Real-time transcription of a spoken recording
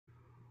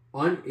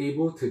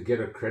Unable to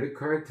get a credit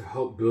card to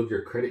help build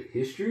your credit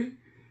history?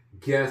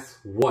 Guess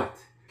what?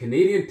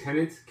 Canadian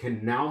tenants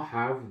can now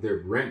have their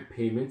rent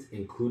payments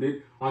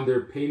included on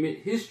their payment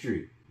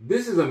history.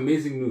 This is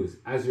amazing news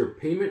as your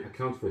payment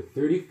accounts for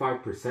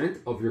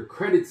 35% of your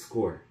credit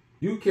score.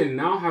 You can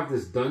now have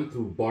this done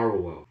through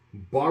Borrowwell.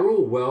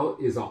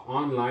 Borrowwell is an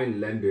online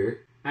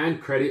lender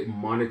and credit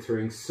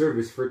monitoring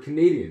service for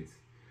Canadians.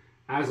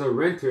 As a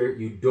renter,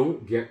 you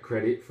don't get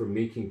credit for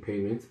making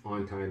payments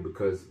on time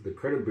because the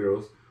credit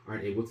bureaus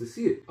aren't able to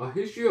see it. A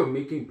history of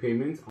making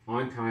payments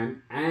on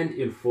time and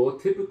in full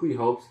typically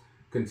helps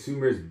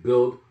consumers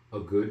build a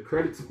good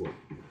credit score,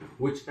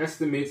 which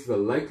estimates the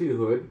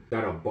likelihood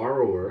that a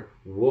borrower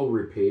will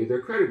repay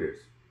their creditors.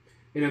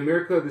 In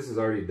America, this is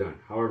already done.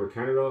 However,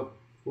 Canada,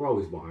 we're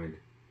always behind.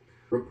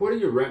 Reporting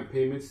your rent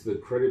payments to the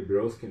credit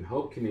bureaus can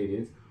help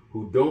Canadians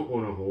who don't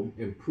own a home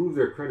improve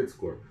their credit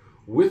score,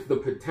 with the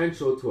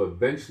potential to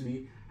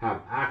eventually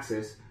have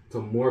access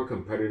to more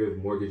competitive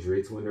mortgage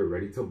rates when they're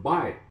ready to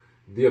buy.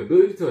 The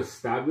ability to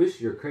establish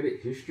your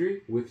credit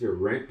history with your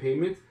rent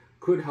payments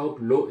could help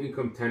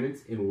low-income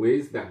tenants in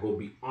ways that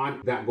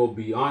go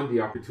beyond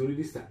the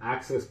opportunities to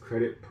access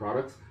credit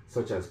products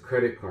such as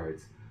credit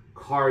cards,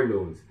 car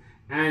loans,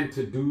 and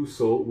to do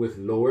so with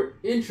lower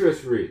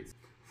interest rates.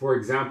 For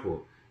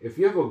example, if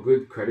you have a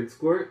good credit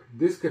score,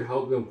 this could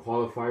help them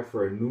qualify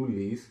for a new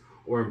lease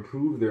or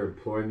improve their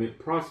employment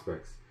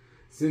prospects,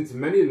 since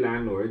many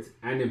landlords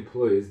and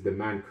employees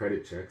demand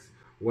credit checks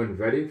when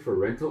vetting for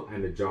rental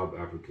and a job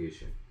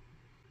application.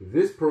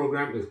 This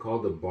program is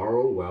called the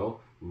Borrowwell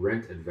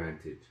Rent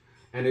Advantage,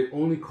 and it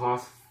only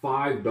costs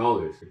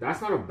 $5.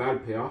 That's not a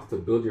bad payoff to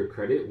build your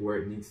credit where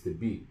it needs to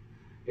be.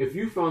 If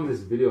you found this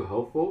video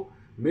helpful,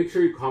 make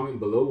sure you comment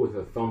below with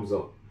a thumbs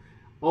up.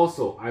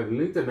 Also, I've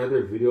linked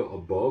another video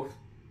above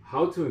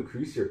how to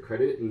increase your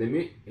credit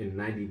limit in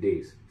 90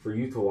 days for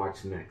you to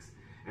watch next.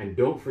 And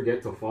don't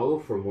forget to follow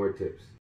for more tips.